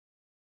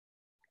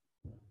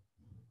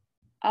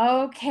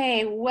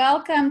Okay,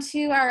 welcome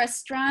to our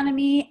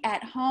Astronomy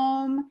at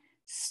Home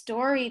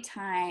story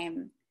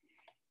time.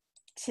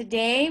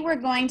 Today we're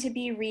going to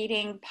be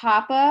reading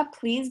Papa,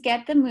 Please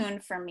Get the Moon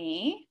for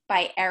Me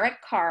by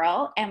Eric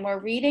Carle, and we're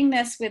reading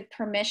this with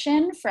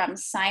permission from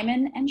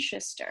Simon and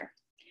Schuster.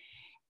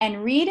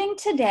 And reading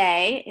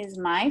today is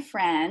my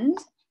friend,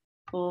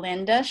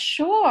 Linda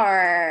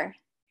Shore.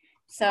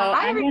 So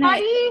Hi, I'm going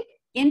to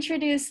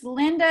introduce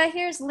Linda.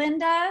 Here's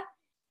Linda.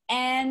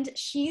 And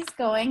she's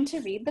going to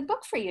read the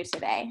book for you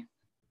today.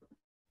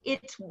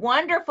 It's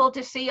wonderful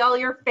to see all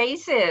your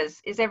faces.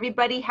 Is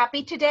everybody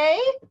happy today?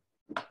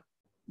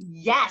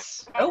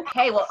 Yes.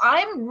 Okay, well,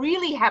 I'm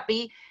really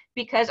happy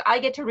because I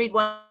get to read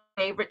one of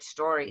my favorite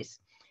stories.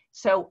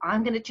 So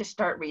I'm going to just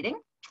start reading,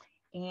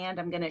 and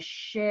I'm going to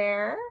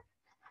share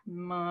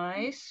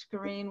my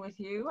screen with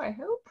you, I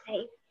hope.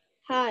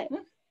 Hi.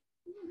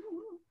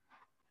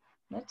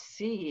 Let's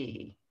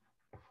see.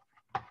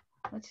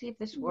 Let's see if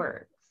this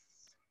works.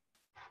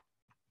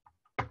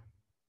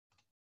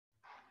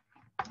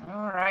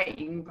 All right,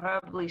 you can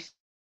probably see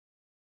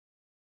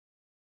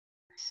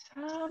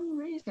some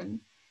reason.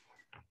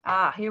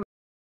 Here we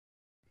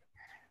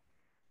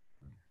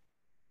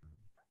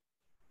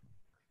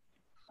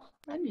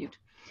go. Unmute.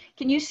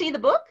 Can you see the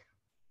book?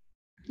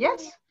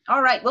 Yes?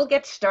 All right, we'll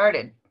get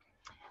started.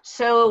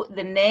 So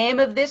the name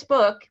of this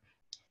book,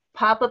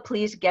 Papa,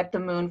 Please Get the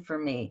Moon for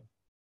Me.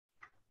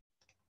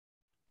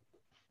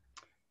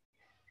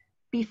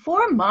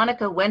 Before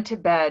Monica went to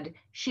bed,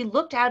 she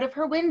looked out of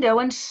her window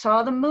and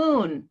saw the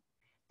moon.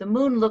 The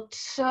moon looked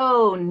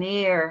so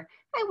near.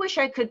 I wish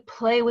I could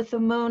play with the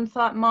moon,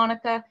 thought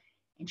Monica,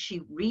 and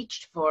she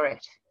reached for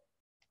it.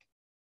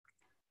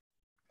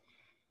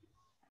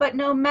 But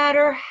no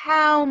matter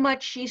how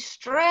much she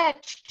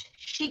stretched,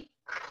 she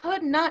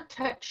could not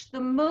touch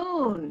the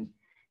moon.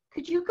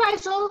 Could you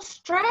guys all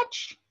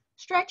stretch?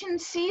 Stretch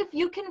and see if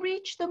you can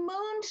reach the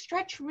moon.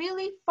 Stretch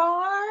really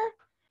far.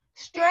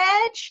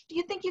 Stretch. Do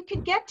you think you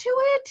could get to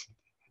it?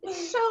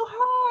 It's so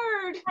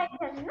hard. I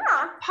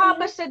cannot.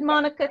 Papa, said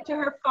Monica to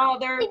her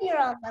father,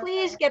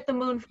 please get the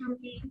moon for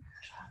me.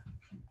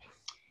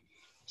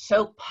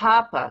 So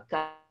Papa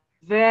got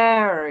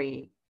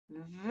very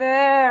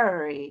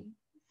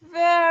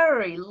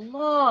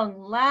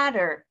long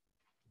ladder.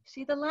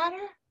 See the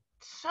ladder?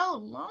 It's so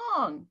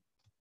long.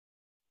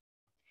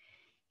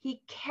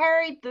 He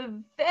carried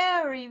the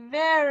very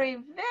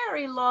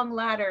long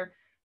ladder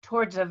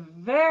towards a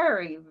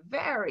very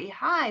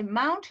high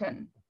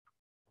mountain.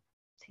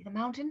 See the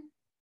mountain?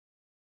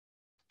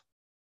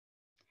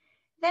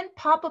 Then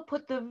Papa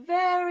put the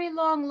very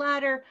long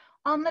ladder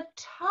on the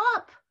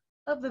top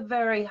of the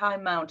very high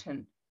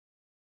mountain.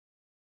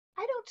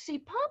 I don't see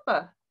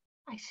Papa.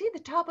 I see the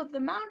top of the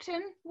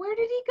mountain. Where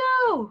did he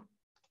go?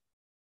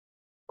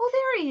 Oh,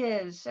 there he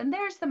is, and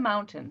there's the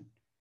mountain.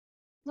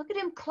 Look at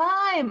him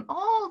climb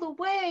all the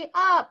way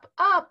up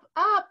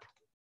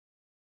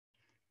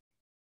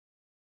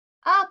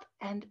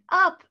and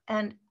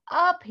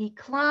up he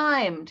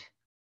climbed.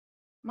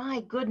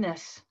 My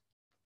goodness.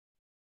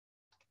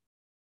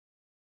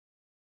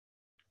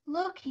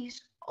 Look,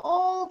 he's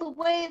all the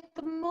way at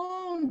the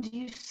moon. Do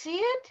you see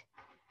it?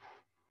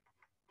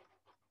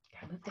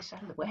 Gotta move this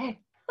out of the way.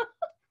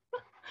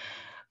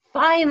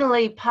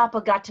 Finally,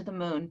 Papa got to the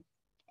moon,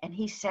 and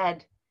he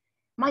said,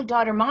 my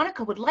daughter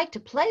Monica would like to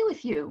play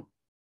with you,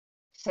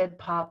 said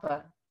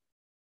Papa.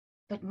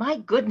 But my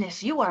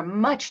goodness, you are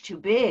much too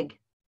big.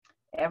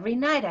 Every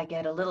night I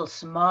get a little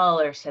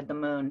smaller, said the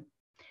moon.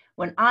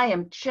 When I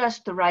am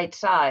just the right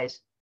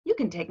size, you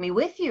can take me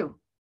with you.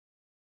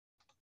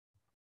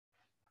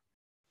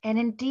 And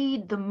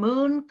indeed, the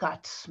moon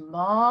got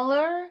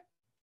smaller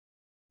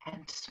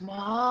and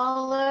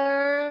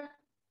smaller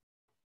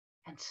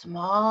and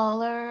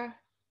smaller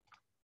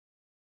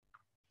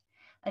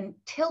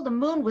until the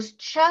moon was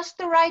just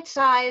the right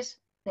size.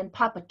 Then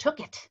Papa took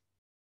it,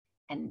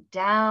 and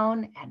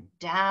down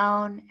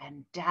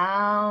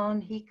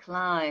he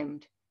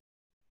climbed.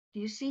 Do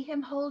you see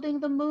him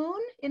holding the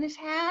moon in his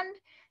hand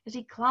as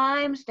he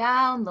climbs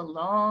down the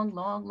long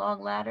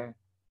ladder?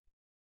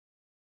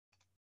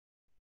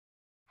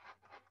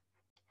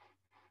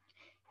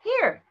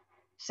 Here,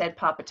 said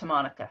Papa to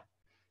Monica,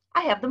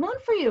 I have the moon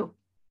for you.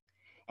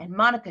 And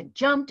Monica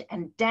jumped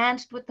and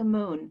danced with the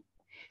moon.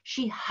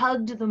 She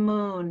hugged the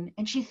moon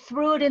and she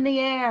threw it in the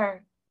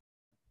air.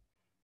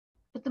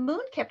 But the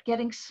moon kept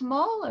getting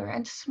smaller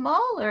and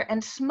smaller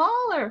and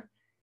smaller.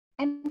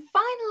 And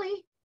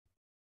finally,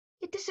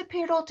 it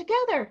disappeared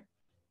altogether.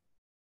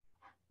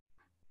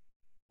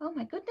 Oh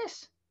my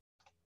goodness.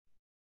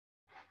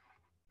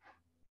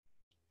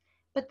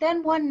 But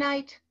then one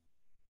night,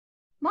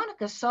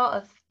 Monica saw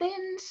a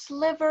thin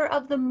sliver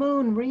of the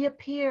moon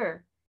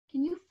reappear.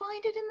 Can you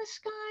find it in the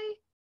sky?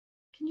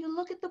 Can you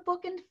look at the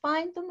book and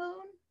find the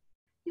moon?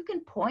 You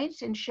can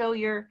point and show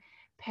your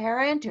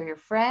parent or your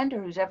friend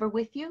or who's ever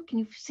with you. Can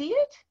you see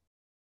it?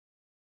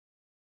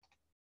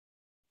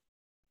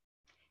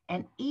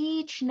 And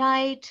each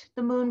night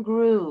the moon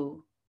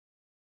grew.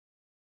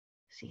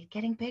 See it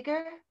getting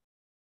bigger?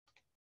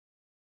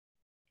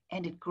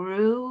 And it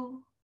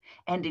grew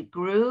And it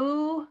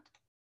grew.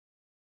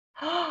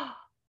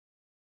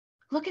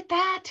 Look at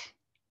that.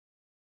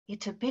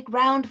 It's a big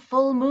round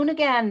full moon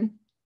again.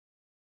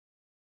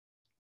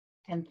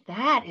 And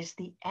that is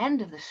the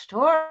end of the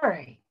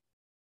story.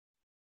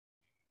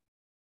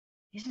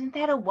 Isn't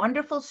that a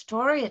wonderful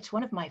story? It's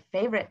one of my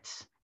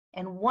favorites.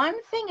 And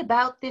one thing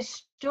about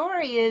this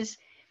story is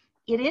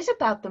it is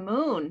about the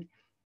moon,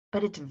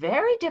 but it's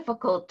very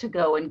difficult to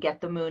go and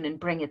get the moon and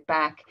bring it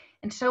back.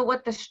 And so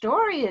what the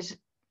story is,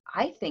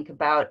 I think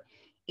about,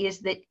 is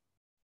that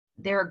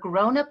there are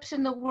grown-ups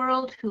in the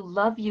world who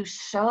love you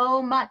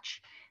so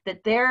much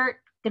that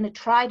they're going to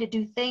try to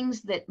do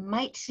things that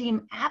might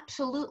seem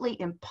absolutely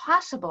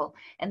impossible,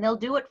 and they'll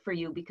do it for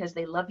you because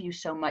they love you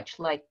so much,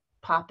 like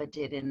Papa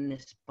did in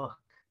this book.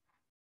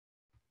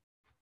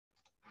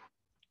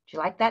 Do you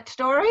like that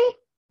story?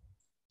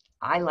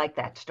 I like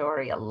that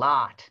story a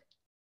lot.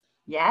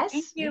 Yes?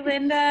 Thank you,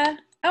 Linda.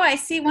 Oh, I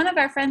see one of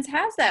our friends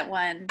has that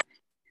one.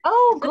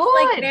 Oh, It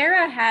looks like good.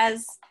 Vera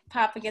has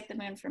Papa Get the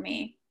Moon for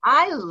Me.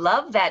 I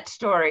love that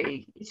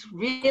story. It's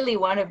really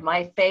one of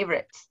my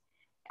favorites.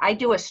 I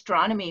do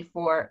astronomy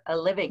for a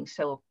living,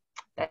 so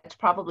that's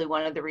probably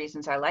one of the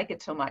reasons I like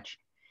it so much.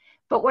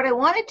 But what I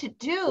wanted to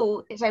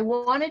do is I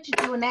wanted to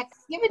do an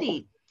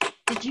activity.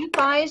 Did you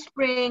guys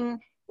bring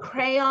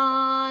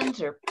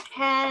crayons or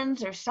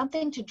pens or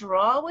something to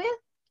draw with?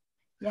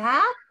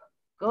 Yeah?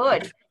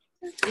 Good.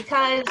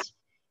 Because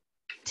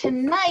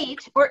tonight,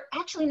 or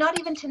actually not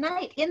even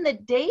tonight, in the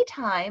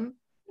daytime,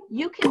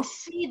 you can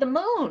see the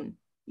moon.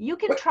 You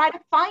can try to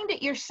find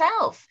it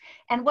yourself.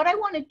 And what I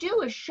want to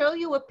do is show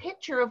you a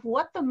picture of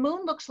what the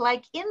moon looks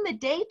like in the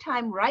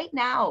daytime right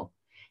now.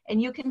 And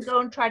you can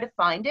go and try to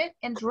find it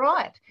and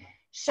draw it.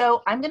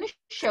 So I'm going to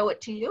show it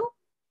to you.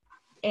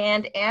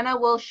 And Anna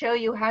will show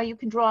you how you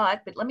can draw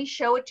it. But let me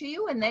show it to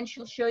you, and then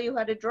she'll show you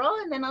how to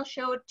draw, and then I'll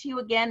show it to you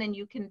again, and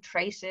you can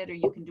trace it, or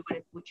you can do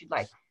it what you'd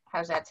like.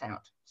 How's that sound?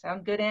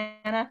 Sound good,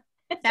 Anna?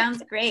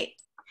 Sounds great.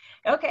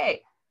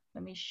 Okay,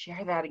 let me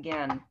share that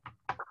again.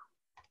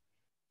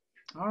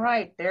 All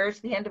right, there's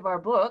the end of our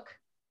book.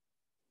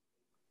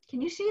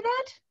 Can you see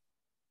that?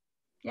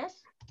 Yes?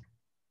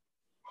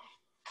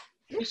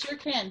 We sure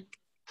can.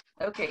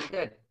 Okay,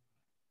 good.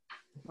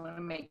 I want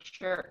to make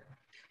sure.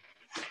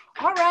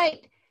 All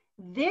right,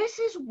 this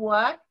is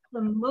what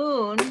the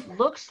moon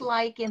looks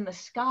like in the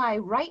sky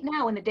right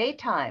now in the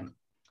daytime.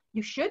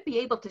 You should be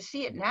able to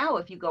see it now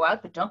if you go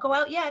out, but don't go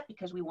out yet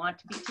because we want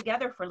to be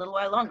together for a little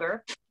while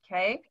longer,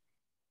 okay?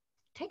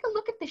 Take a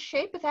look at the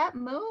shape of that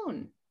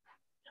moon.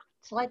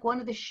 It's like one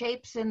of the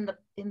shapes in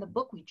the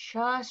book we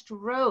just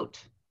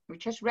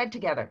read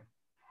together,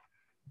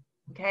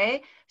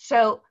 okay?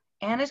 So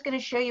Anna's going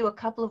to show you a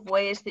couple of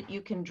ways that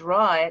you can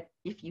draw it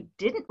if you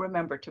didn't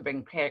remember to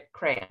bring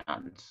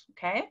crayons,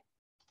 okay?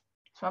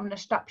 So I'm going to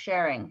stop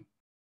sharing.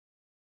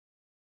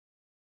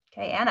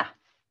 Okay, Anna.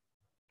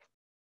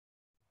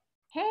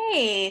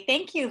 Hey,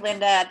 thank you,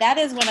 Linda. That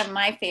is one of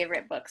my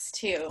favorite books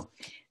too.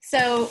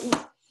 So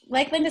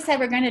like Linda said,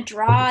 we're going to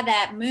draw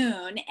that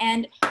moon,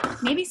 and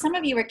maybe some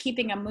of you are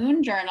keeping a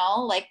moon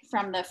journal, like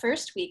from the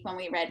first week when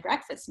we read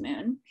Breakfast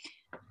Moon.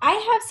 I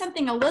have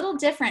something a little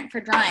different for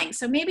drawing.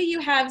 So maybe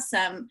you have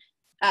some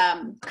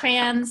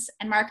crayons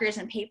and markers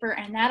and paper,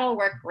 and that'll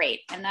work great.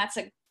 And that's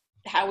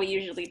how we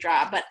usually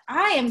draw. But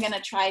I am going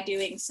to try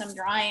doing some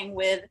drawing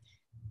with,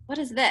 what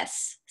is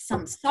this?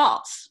 Some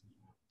salt.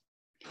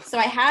 So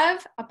I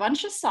have a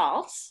bunch of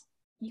salt.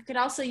 You could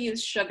also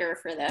use sugar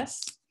for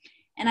this.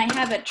 And I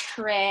have a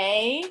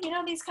tray, you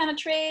know, these kind of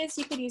trays.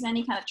 You could use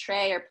any kind of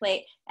tray or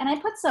plate. And I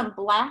put some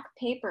black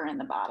paper in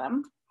the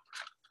bottom.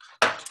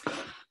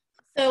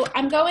 So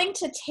I'm going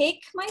to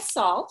take my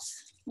salt,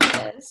 like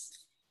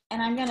this,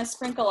 and I'm going to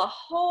sprinkle a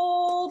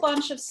whole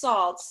bunch of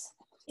salt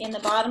in the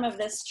bottom of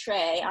this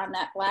tray on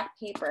that black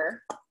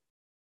paper.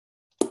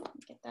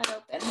 Get that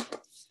open.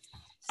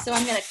 So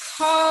I'm going to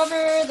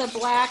cover the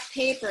black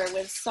paper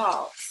with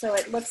salt so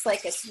it looks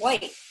like it's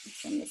white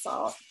from the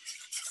salt.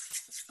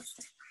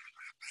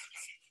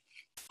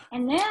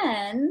 And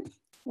then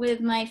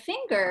with my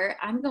finger,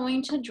 I'm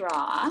going to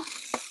draw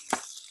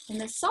in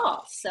the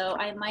salt. So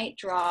I might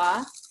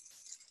draw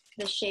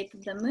the shape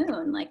of the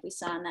moon like we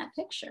saw in that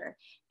picture.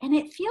 And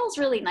it feels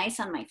really nice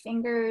on my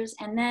fingers.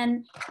 And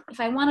then if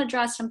I want to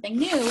draw something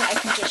new, I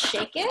can just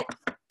shake it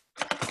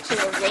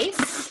to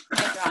erase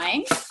my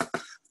drawing. It's a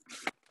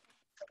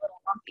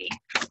little lumpy.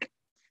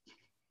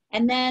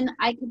 And then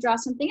I could draw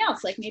something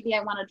else, like maybe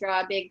I want to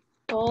draw a big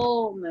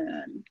full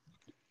moon.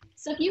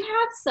 So if you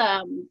have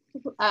some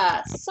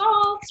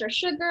salts or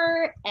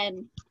sugar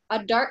and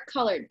a dark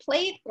colored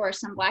plate or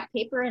some black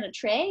paper in a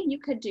tray, you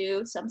could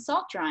do some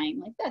salt drawing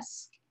like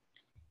this.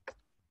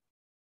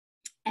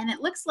 And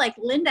it looks like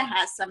Linda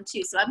has some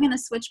too. So I'm going to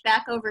switch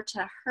back over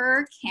to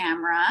her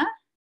camera.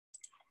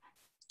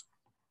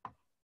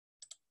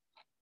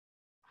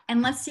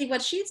 And let's see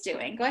what she's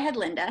doing. Go ahead,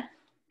 Linda.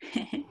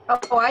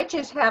 Oh, I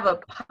just have a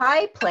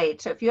pie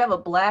plate. So if you have a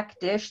black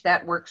dish,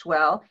 that works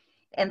well.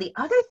 And the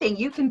other thing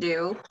you can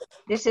do,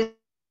 this is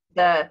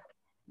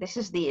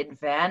the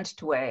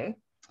advanced way,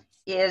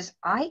 is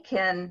I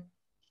can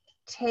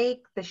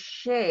take the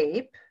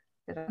shape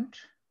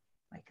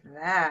like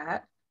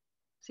that.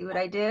 See what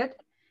I did?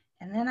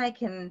 And then I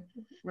can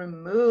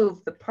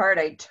remove the part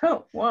I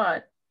don't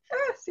want.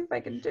 See if I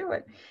can do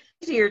it.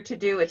 Easier to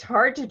do. It's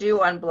hard to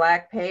do on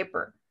black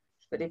paper.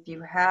 But if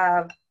you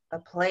have a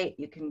plate,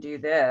 you can do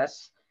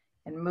this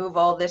and move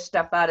all this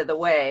stuff out of the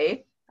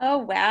way. Oh,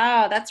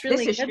 wow. That's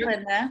really good,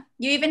 Linda.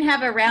 You even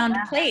have a round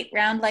plate,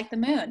 round like the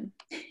moon.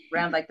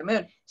 Round like the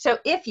moon. So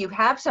if you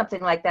have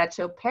something like that,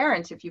 so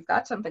parents, if you've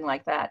got something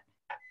like that,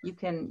 you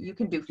can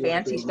do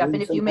fancy stuff.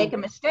 And if you make a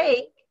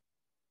mistake,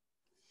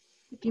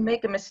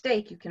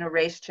 you can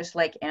erase just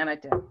like Anna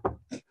did.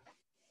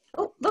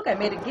 Oh, look, I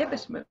made a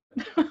gibbous moon.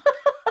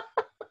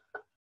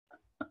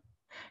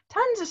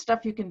 Tons of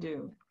stuff you can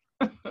do.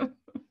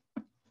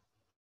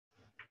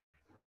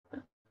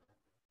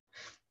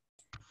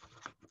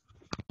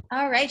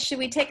 All right, should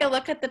we take a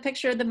look at the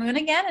picture of the moon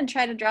again and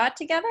try to draw it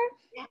together?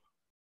 Yeah.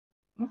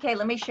 Okay,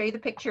 let me show you the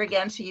picture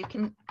again so you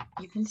can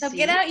see. So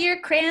get out your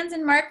crayons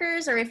and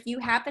markers, or if you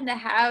happen to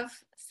have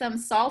some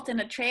salt in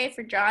a tray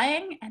for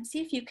drawing, and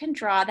see if you can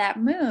draw that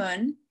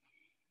moon.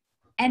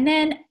 And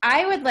then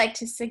I would like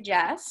to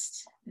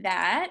suggest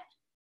that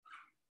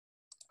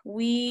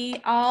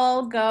we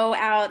all go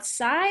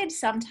outside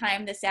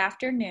sometime this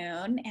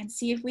afternoon and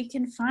see if we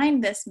can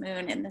find this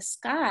moon in the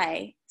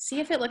sky. See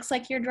if it looks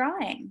like you're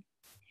drawing.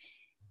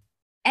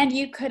 And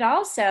you could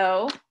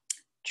also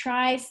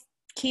try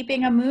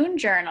keeping a moon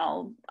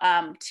journal.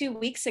 2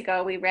 weeks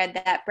ago, we read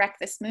that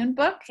Breakfast Moon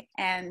book,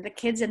 and the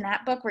kids in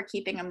that book were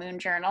keeping a moon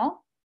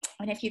journal.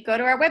 And if you go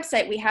to our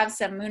website, we have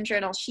some moon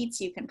journal sheets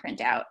you can print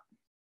out.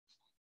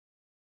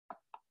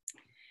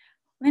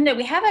 Linda,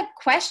 we have a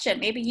question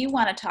maybe you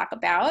want to talk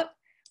about.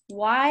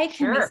 Why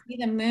can we see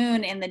the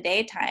moon in the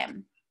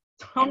daytime?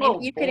 And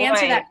if you could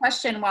answer that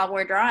question while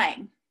we're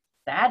drawing.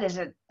 That is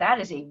a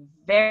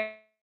very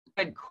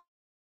good question.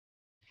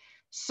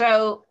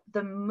 So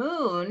the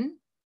moon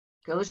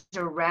goes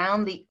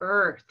around the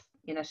Earth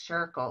in a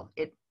circle.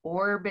 It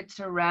orbits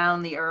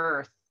around the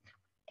Earth.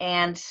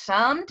 And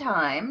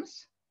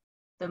sometimes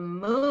the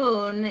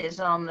moon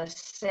is on the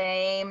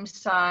same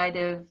side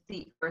of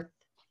the Earth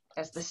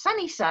as the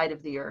sunny side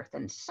of the Earth.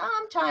 And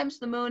sometimes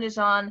the moon is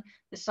on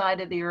the side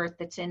of the Earth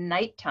that's in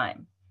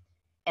nighttime.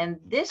 And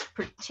this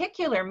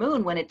particular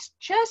moon, when it's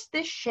just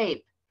this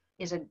shape,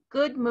 is a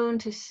good moon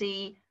to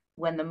see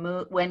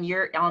when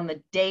you're on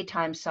the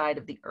daytime side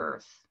of the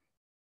Earth.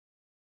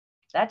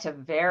 That's a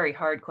very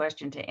hard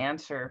question to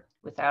answer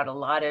without a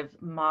lot of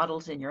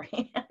models in your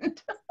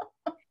hand.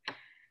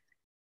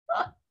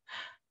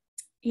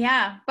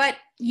 Yeah, but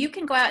you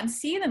can go out and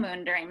see the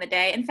moon during the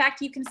day. In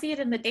fact, you can see it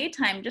in the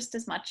daytime just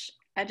as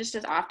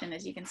often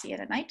as you can see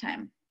it at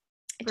nighttime.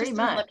 It just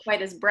doesn't look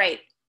quite as bright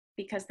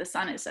because the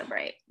sun is so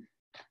bright.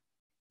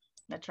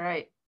 That's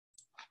right.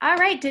 All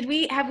right,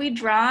 have we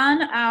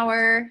drawn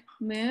our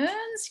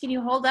moons? Can you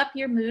hold up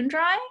your moon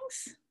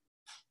drawings?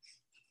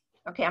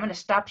 Okay, I'm going to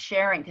stop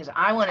sharing because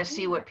I want to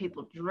see what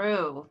people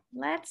drew.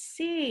 Let's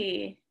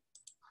see.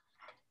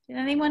 Did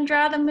anyone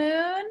draw the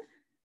moon?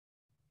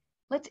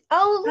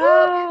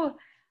 Oh,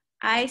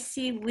 I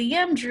see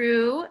Liam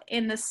drew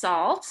in the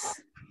salt.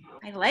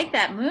 I like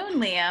that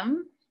moon,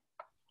 Liam.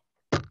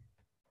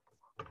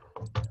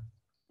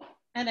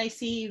 And I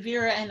see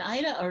Vera and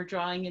Ida are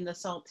drawing in the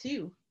salt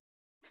too.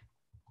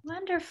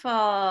 Wonderful.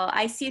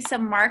 I see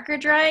some marker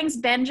drawings.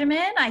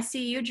 Benjamin, I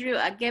see you drew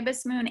a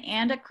gibbous moon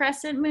and a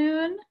crescent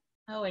moon.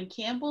 Oh, and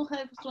Campbell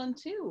has one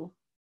too.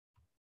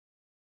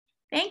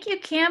 Thank you,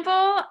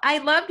 Campbell. I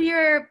loved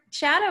your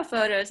shadow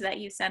photos that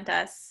you sent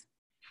us.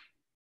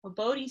 Well,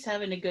 Bodie's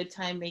having a good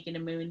time making a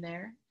moon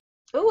there.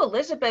 Oh,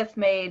 Elizabeth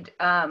made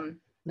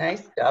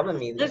nice job,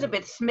 Amelia.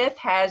 Elizabeth Smith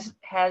has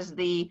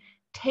the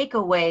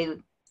takeaway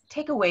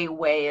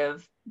way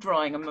of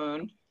drawing a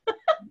moon.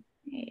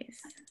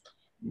 Nice.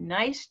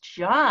 Nice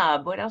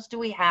job. What else do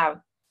we have?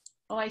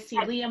 Oh, I see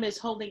Liam is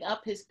holding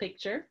up his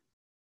picture.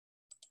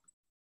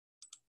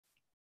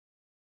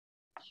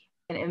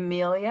 And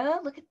Amelia,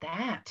 look at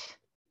that.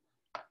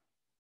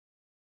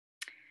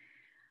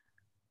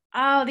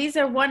 Oh, these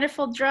are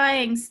wonderful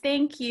drawings.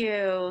 Thank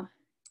you.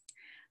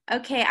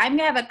 Okay, I'm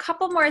gonna have a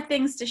couple more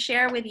things to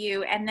share with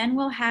you, and then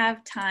we'll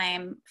have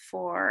time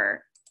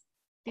for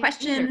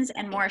questions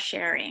and more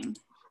sharing.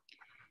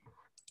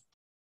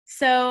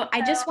 So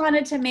I just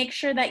wanted to make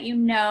sure that you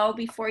know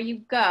before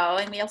you go,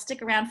 and we'll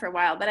stick around for a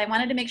while, but I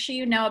wanted to make sure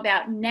you know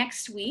about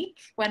next week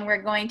when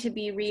we're going to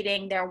be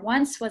reading There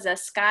Once Was a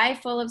Sky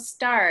Full of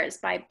Stars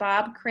by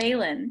Bob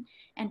Cralin,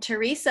 and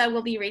Teresa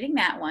will be reading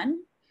that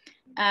one.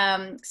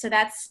 So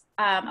that's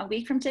a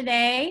week from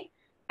today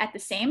at the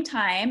same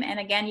time, and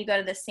again, you go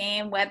to the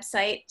same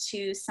website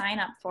to sign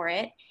up for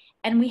it.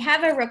 And we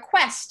have a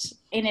request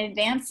in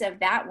advance of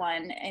that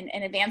one,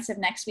 in advance of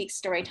next week's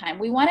story time.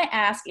 We want to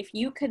ask if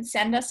you could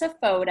send us a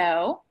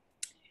photo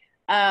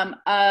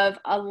of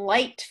a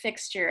light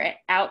fixture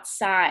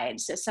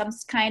outside. So some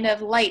kind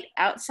of light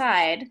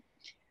outside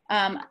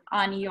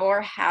on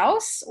your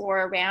house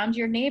or around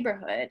your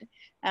neighborhood,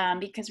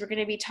 because we're going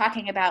to be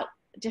talking about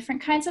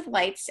different kinds of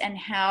lights and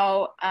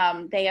how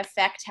they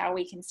affect how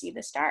we can see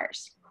the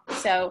stars.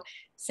 So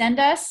send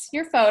us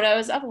your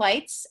photos of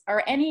lights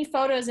or any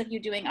photos of you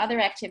doing other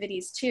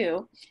activities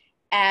too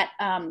at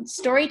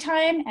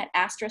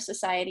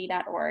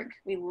storytime@astrosociety.org.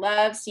 We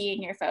love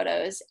seeing your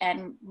photos,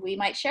 and we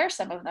might share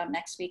some of them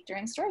next week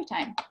during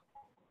Storytime.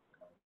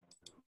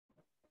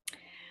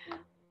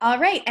 All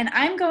right, and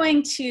I'm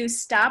going to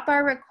stop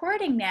our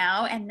recording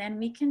now, and then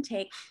we can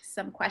take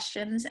some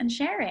questions and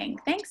sharing.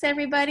 Thanks,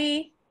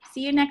 everybody.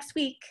 See you next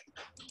week.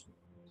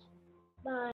 Bye.